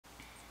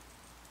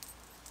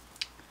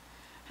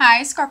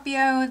Hi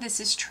Scorpio, this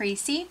is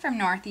Tracy from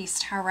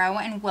Northeast Tarot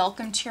and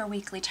welcome to your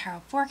weekly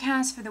tarot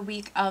forecast for the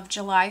week of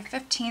July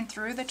 15th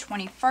through the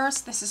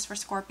 21st. This is for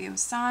Scorpio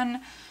Sun,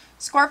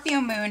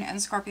 Scorpio Moon,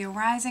 and Scorpio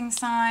Rising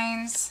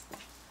signs.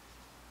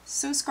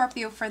 So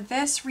Scorpio, for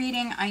this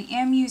reading I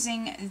am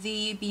using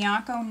the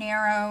Bianco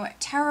Nero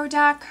Tarot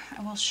deck.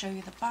 I will show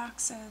you the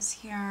boxes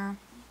here.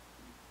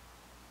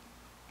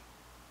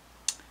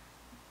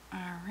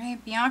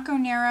 Alright, Bianco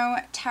Nero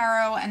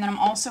Tarot, and then I'm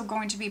also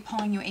going to be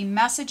pulling you a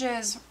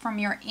Messages from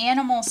Your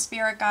Animal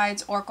Spirit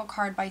Guides Oracle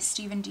card by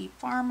Stephen D.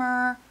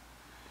 Farmer.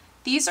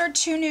 These are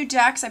two new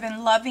decks. I've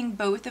been loving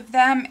both of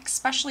them,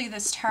 especially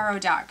this tarot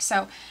deck.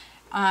 So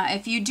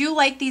if you do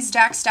like these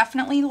decks,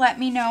 definitely let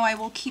me know. I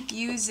will keep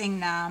using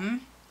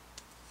them.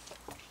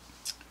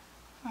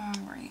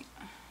 Alright.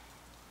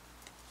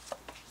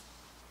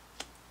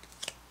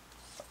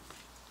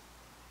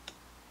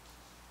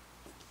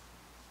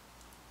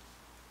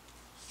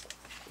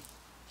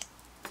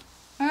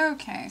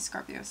 Okay,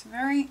 Scorpio, it's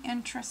very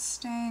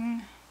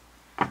interesting.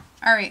 All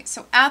right,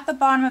 so at the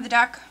bottom of the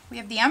deck, we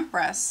have the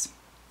Empress.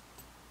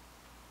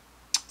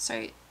 So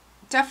I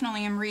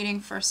definitely am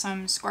reading for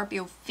some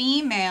Scorpio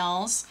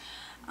females.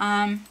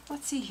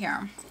 Let's see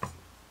here.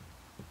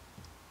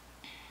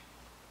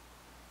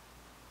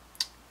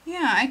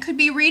 Yeah, I could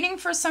be reading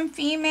for some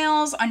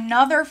females.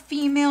 Another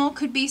female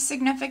could be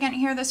significant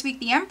here this week.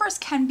 The Empress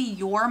can be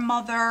your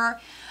mother.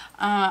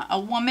 A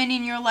woman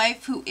in your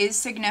life who is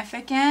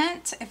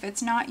significant. If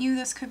it's not you,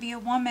 this could be a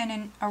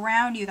woman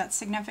around you that's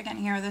significant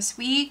here this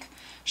week.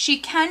 She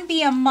can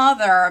be a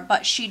mother,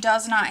 but she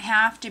does not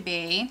have to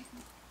be.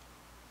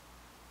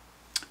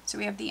 So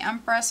we have the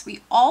Empress. We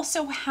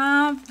also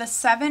have the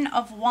Seven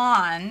of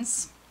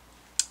Wands.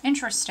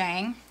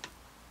 Interesting.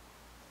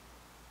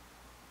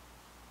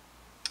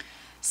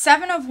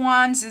 Seven of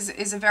Wands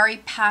is a very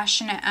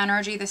passionate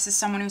energy. This is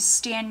someone who's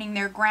standing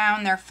their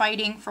ground. They're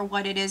fighting for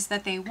what it is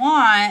that they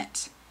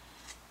want.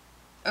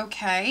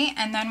 Okay,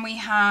 and then we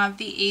have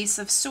the Ace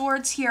of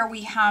Swords here.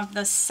 We have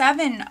the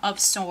Seven of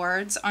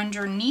Swords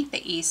underneath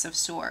the Ace of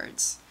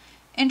Swords.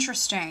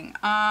 Interesting.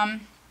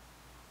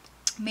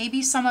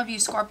 Maybe some of you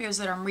Scorpios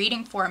that I'm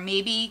reading for,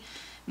 maybe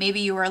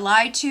you were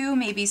lied to.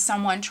 Maybe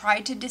someone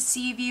tried to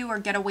deceive you or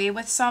get away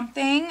with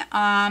something.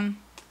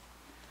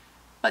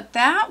 But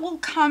that will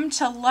come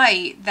to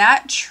light.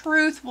 That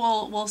truth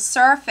will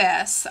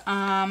surface.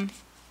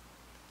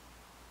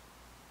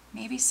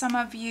 Maybe some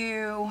of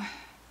you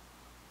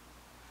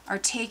are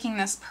taking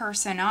this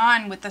person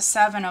on with the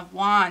Seven of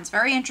Wands.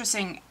 Very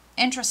interesting,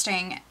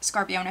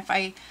 Scorpio. And if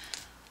I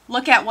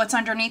look at what's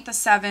underneath the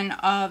Seven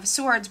of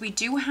Swords, we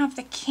do have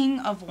the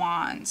King of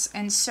Wands.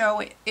 And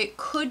so it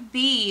could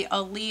be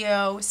a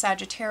Leo,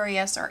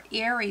 Sagittarius, or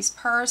Aries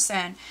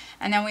person.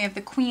 And then we have the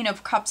Queen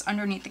of Cups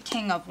underneath the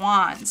King of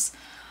Wands.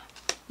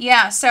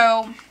 Yeah,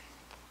 so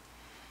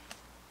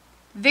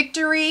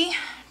victory,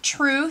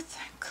 truth,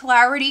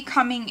 clarity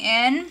coming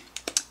in.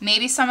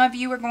 Maybe some of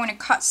you are going to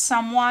cut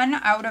someone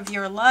out of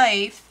your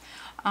life,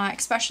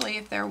 especially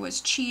if there was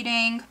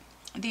cheating.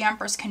 The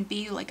Empress can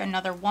be like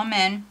another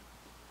woman.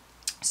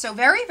 So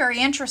very, very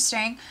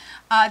interesting.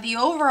 The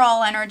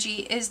overall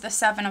energy is the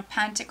Seven of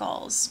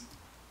Pentacles.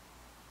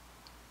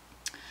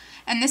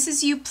 And this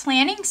is you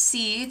planting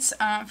seeds.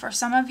 For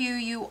some of you,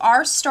 you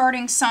are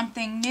starting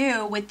something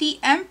new. With the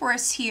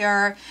Empress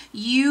here,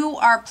 you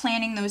are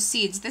planting those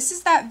seeds. This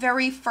is that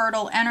very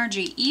fertile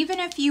energy. Even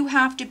if you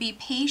have to be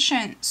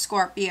patient,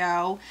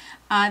 Scorpio,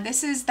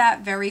 this is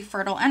that very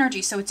fertile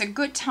energy. So it's a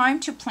good time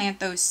to plant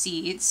those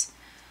seeds.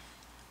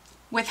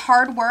 With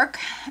hard work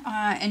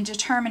and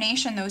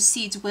determination, those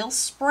seeds will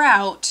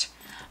sprout.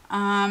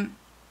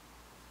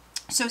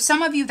 So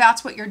some of you,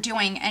 that's what you're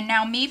doing. And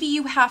now maybe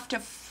you have to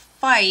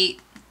fight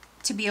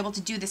to be able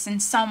to do this in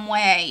some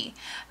way.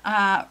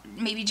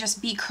 Maybe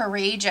just be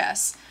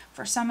courageous.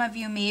 For some of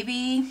you,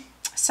 maybe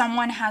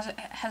someone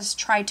has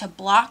tried to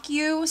block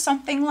you,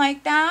 something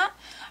like that,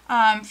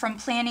 from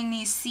planting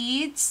these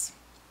seeds.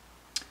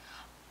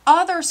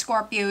 Other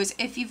Scorpios,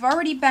 if you've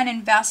already been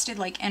invested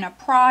like in a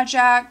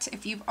project,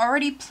 if you've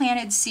already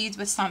planted seeds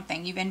with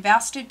something, you've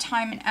invested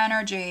time and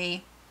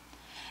energy,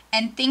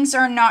 and things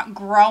are not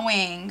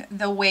growing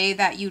the way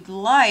that you'd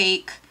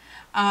like,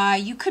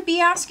 you could be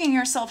asking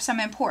yourself some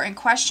important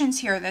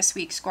questions here this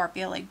week,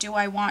 Scorpio. Like, do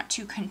I want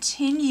to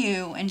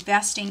continue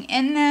investing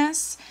in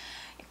this?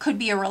 It could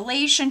be a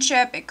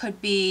relationship. It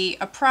could be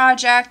a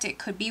project. It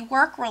could be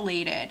work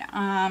related.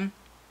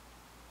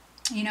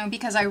 You know,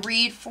 because I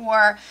read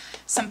for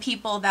some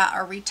people that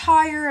are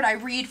retired. I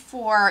read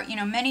for, you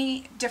know,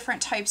 many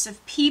different types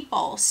of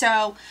people.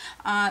 So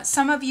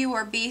some of you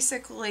are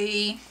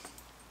basically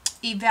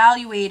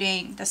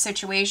evaluating the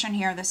situation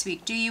here this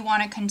week. Do you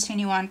want to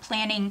continue on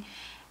planting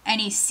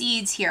any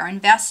seeds here,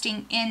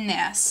 investing in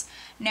this?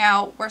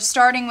 Now, we're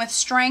starting with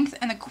Strength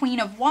and the Queen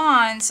of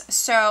Wands.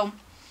 So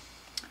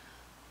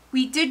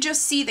we did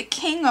just see the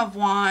King of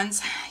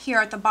Wands here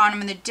at the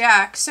bottom of the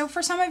deck. So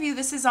for some of you,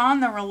 this is on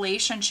the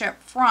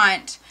relationship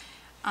front.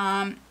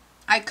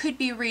 I could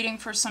be reading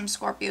for some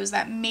Scorpios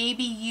that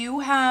maybe you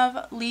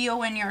have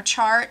Leo in your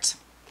chart.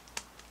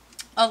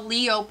 A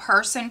Leo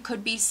person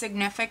could be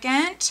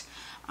significant,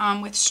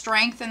 with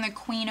Strength and the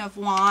Queen of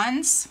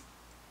Wands.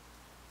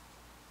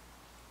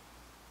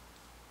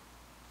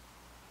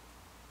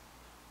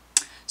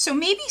 So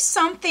maybe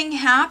something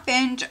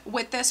happened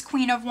with this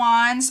Queen of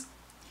Wands,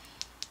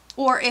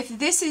 or if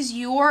this is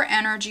your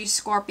energy,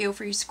 Scorpio,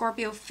 for you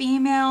Scorpio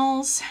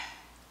females,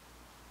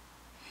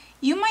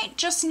 you might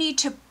just need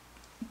to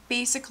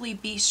basically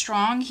be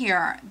strong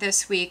here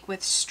this week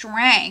with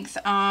Strength.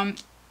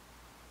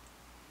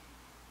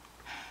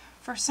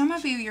 For some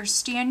of you, you're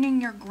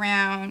standing your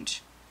ground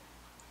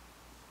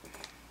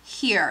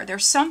here.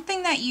 There's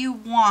something that you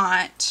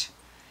want,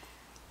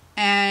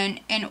 and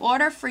in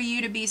order for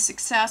you to be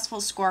successful,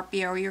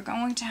 Scorpio, you're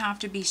going to have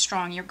to be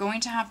strong. You're going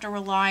to have to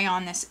rely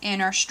on this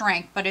inner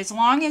strength. But as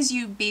long as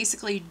you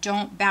basically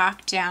don't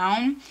back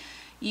down,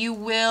 you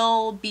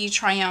will be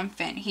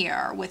triumphant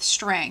here with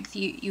Strength.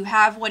 You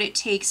have what it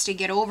takes to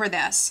get over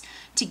this,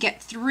 to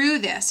get through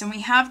this. And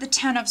we have the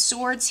Ten of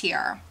Swords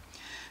here.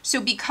 So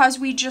because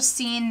we just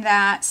seen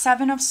that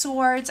Seven of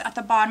Swords at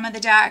the bottom of the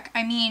deck,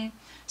 I mean,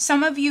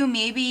 some of you,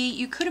 maybe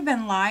you could have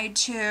been lied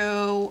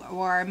to,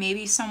 or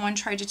maybe someone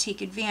tried to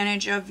take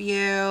advantage of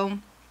you.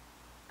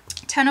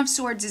 Ten of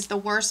Swords is the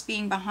worst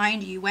being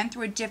behind you. You went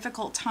through a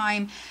difficult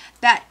time.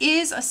 That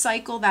is a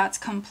cycle that's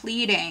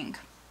completing.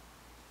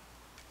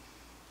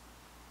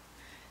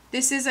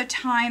 This is a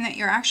time that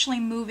you're actually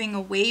moving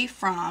away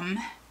from.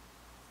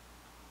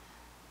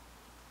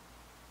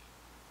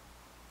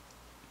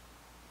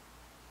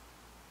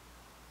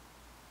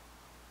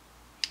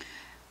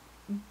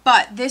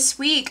 But this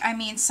week, I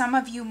mean, some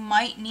of you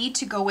might need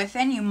to go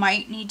within. You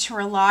might need to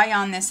rely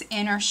on this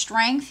inner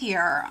strength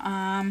here.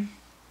 And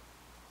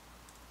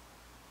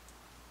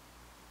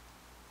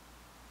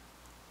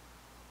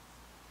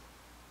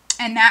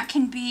that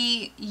can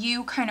be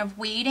you kind of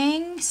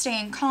waiting,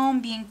 staying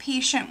calm, being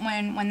patient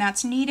when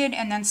that's needed,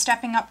 and then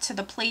stepping up to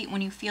the plate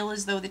when you feel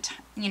as though the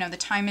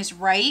time is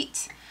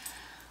right.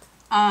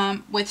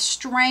 With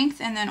Strength,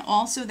 and then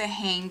also the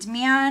Hanged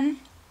Man.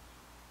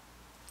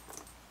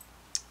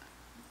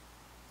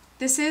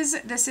 This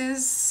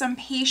is some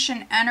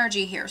patient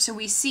energy here. So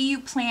we see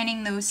you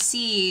planting those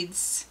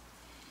seeds.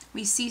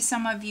 We see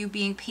some of you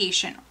being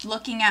patient,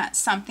 looking at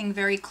something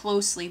very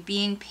closely,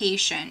 being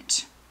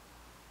patient.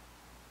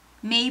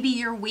 Maybe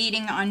you're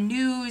waiting on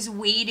news,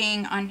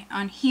 waiting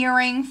on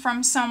hearing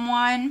from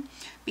someone,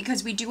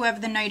 because we do have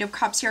the Knight of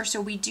Cups here.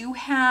 So we do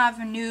have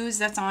news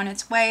that's on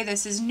its way.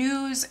 This is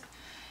news,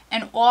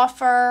 an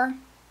offer,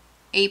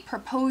 a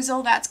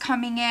proposal that's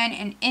coming in,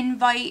 an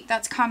invite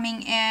that's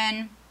coming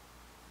in.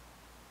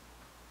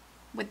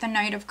 With the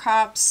Knight of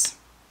Cups.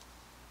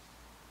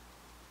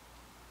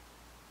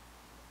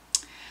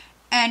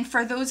 And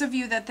for those of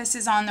you that this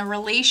is on the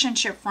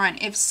relationship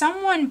front, if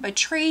someone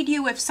betrayed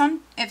you, if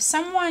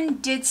someone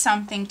did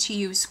something to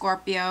you,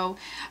 Scorpio,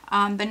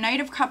 the Knight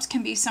of Cups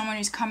can be someone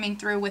who's coming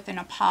through with an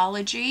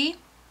apology.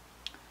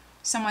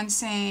 Someone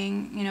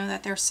saying, you know,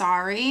 that they're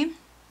sorry.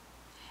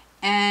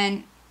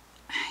 And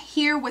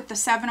here with the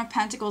Seven of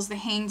Pentacles, the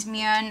Hanged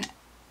Man,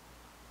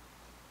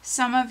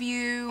 some of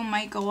you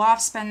might go off,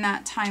 spend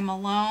that time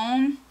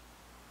alone.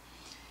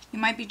 You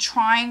might be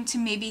trying to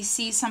maybe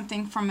see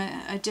something from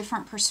a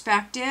different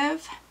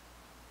perspective.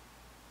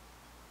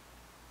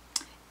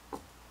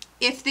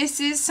 If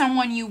this is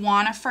someone you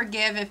want to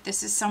forgive, if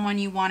this is someone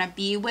you want to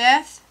be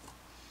with,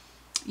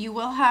 you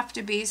will have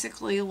to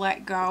basically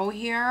let go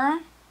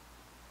here.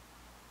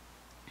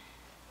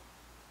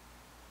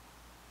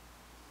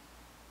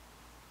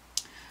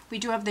 We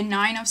do have the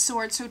Nine of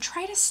Swords, so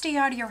try to stay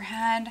out of your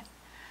head.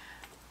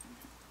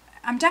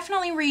 I'm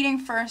definitely reading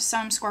for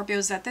some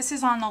Scorpios that this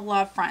is on the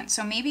love front.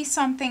 So maybe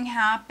something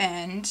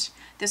happened.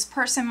 This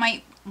person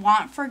might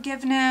want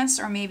forgiveness,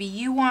 or maybe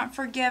you want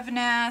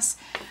forgiveness.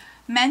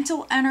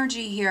 Mental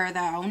energy here,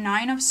 though.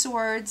 Nine of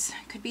Swords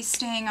could be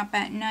staying up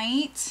at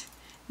night.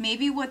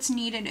 Maybe what's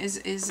needed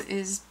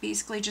is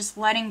basically just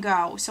letting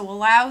go. So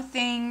allow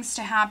things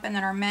to happen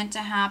that are meant to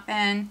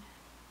happen.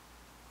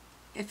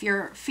 If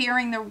you're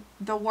fearing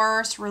the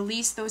worst,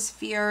 release those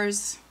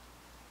fears.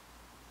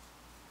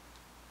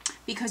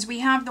 Because we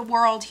have the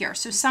World here.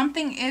 So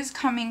something is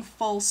coming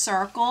full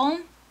circle.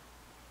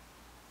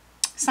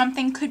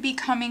 Something could be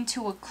coming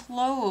to a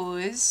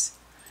close.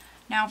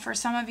 Now, for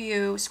some of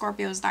you,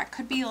 Scorpios, that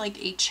could be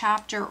like a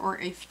chapter or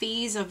a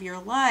phase of your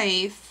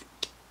life.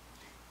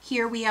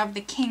 Here we have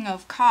the King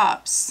of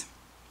Cups.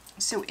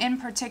 So in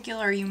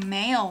particular, you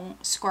male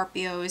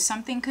Scorpios,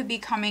 something could be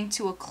coming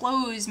to a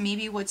close.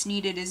 Maybe what's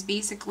needed is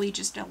basically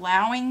just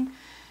allowing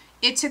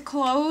it to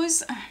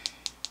close.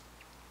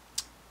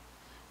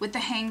 With the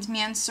Hanged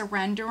Man,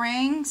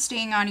 surrendering,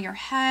 staying out of your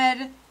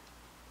head.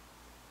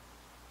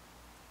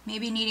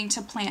 Maybe needing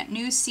to plant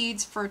new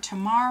seeds for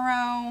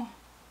tomorrow.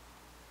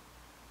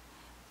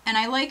 And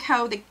I like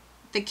how the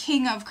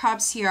King of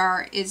Cups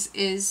here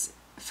is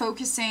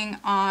focusing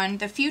on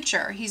the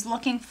future. He's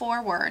looking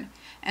forward.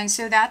 And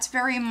so that's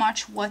very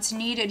much what's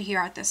needed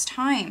here at this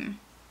time.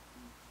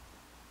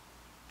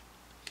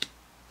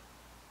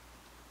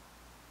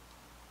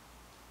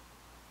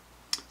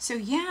 So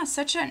yeah,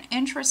 such an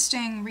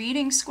interesting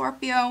reading,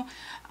 Scorpio.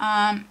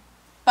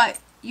 But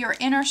your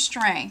inner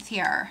strength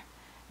here,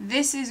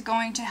 this is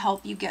going to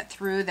help you get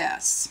through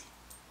this.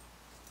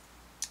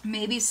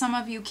 Maybe some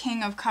of you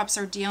King of Cups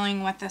are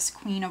dealing with this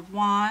Queen of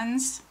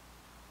Wands.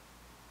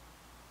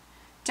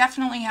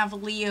 Definitely have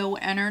Leo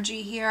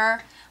energy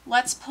here.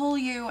 Let's pull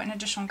you an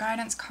additional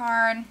guidance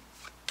card.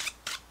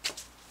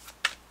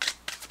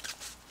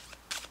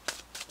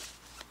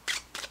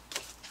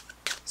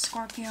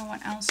 Scorpio,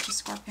 what else does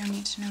Scorpio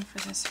need to know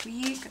for this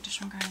week?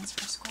 Additional guidance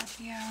for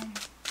Scorpio.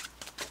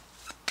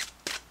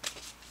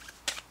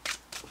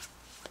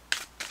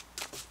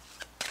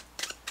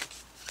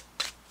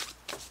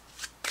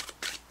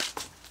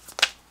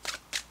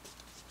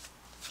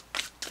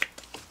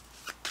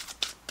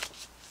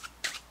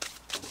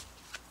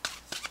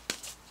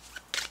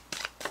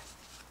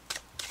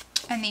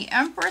 And the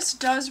Empress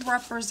does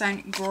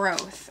represent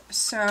growth.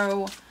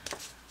 So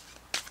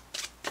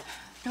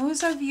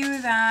those of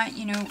you that,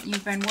 you know,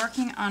 you've been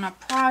working on a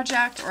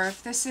project, or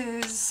if this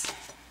is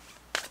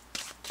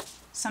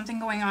something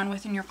going on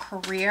within your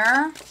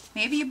career,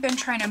 maybe you've been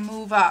trying to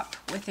move up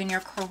within your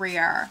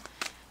career.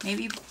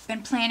 Maybe you've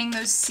been planting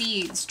those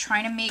seeds,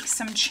 trying to make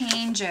some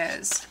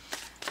changes.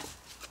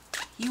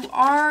 You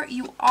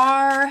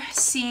are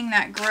seeing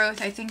that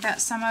growth. I think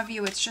that some of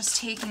you, it's just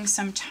taking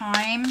some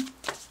time.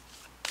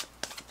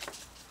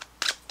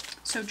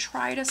 So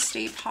try to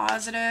stay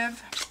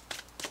positive.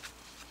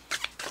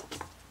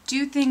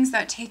 Do things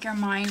that take your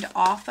mind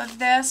off of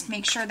this.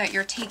 Make sure that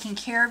you're taking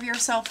care of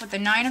yourself with the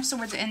Nine of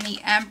Swords and the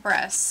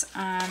Empress.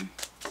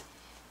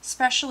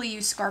 Especially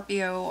you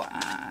Scorpio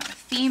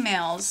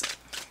females.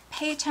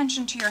 Pay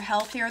attention to your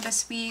health here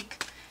this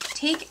week.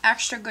 Take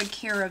extra good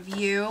care of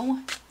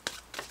you.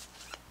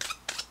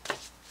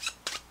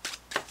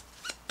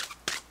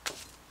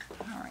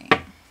 All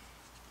right.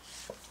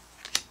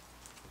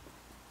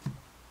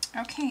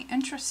 Okay,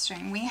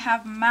 interesting. We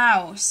have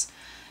Mouse.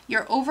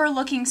 You're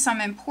overlooking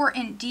some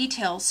important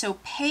details, so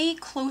pay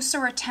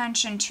closer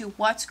attention to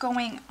what's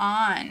going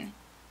on.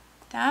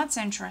 That's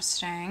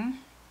interesting.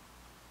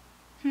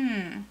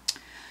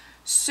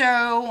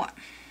 So,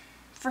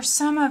 for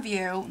some of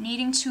you,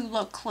 needing to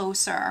look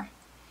closer,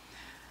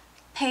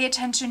 pay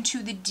attention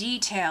to the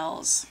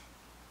details,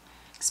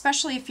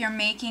 especially if you're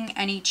making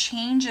any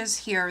changes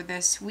here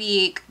this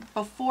week,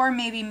 before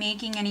maybe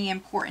making any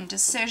important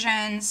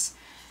decisions,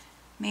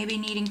 maybe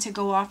needing to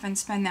go off and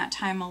spend that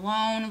time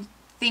alone.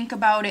 Think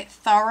about it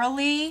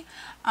thoroughly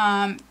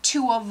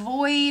to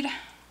avoid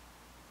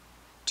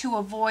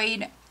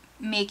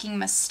making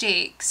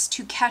mistakes,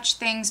 to catch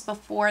things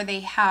before they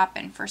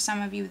happen. For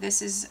some of you,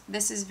 this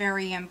is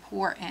very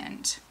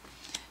important.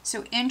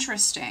 So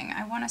interesting.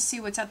 I want to see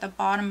what's at the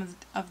bottom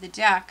of the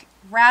deck.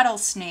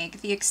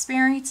 Rattlesnake. The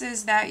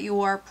experiences that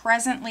you are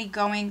presently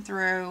going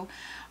through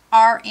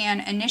are an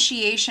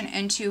initiation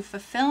into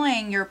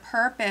fulfilling your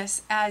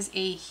purpose as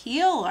a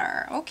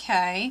healer.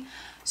 Okay.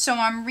 So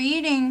I'm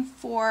reading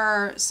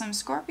for some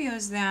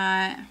Scorpios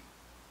that,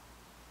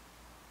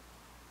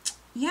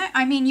 yeah,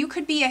 I mean, you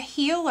could be a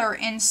healer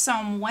in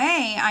some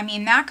way. I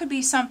mean, that could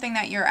be something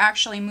that you're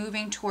actually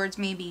moving towards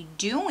maybe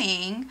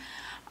doing.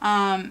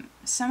 Some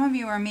of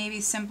you are maybe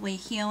simply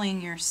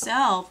healing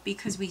yourself,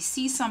 because we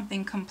see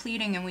something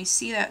completing, and we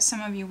see that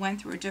some of you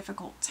went through a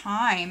difficult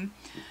time.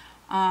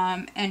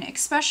 And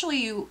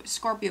especially you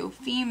Scorpio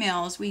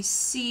females, we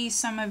see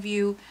some of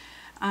you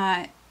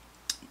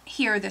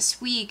here this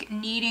week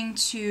needing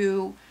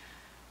to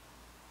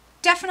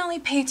definitely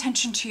pay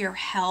attention to your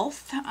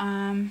health.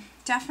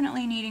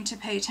 Definitely needing to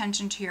pay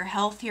attention to your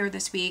health here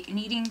this week,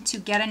 needing to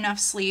get enough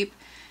sleep,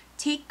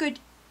 take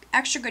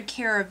extra good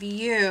care of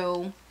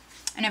you,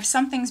 and if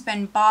something's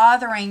been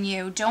bothering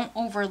you, don't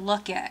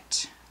overlook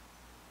it.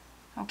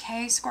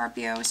 Okay,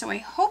 Scorpio, so I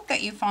hope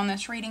that you found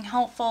this reading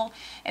helpful.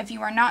 If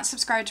you are not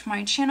subscribed to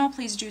my channel,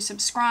 please do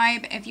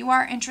subscribe. If you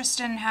are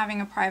interested in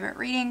having a private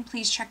reading,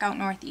 please check out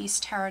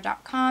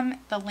northeasttarot.com.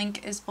 The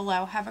link is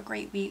below. Have a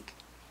great week.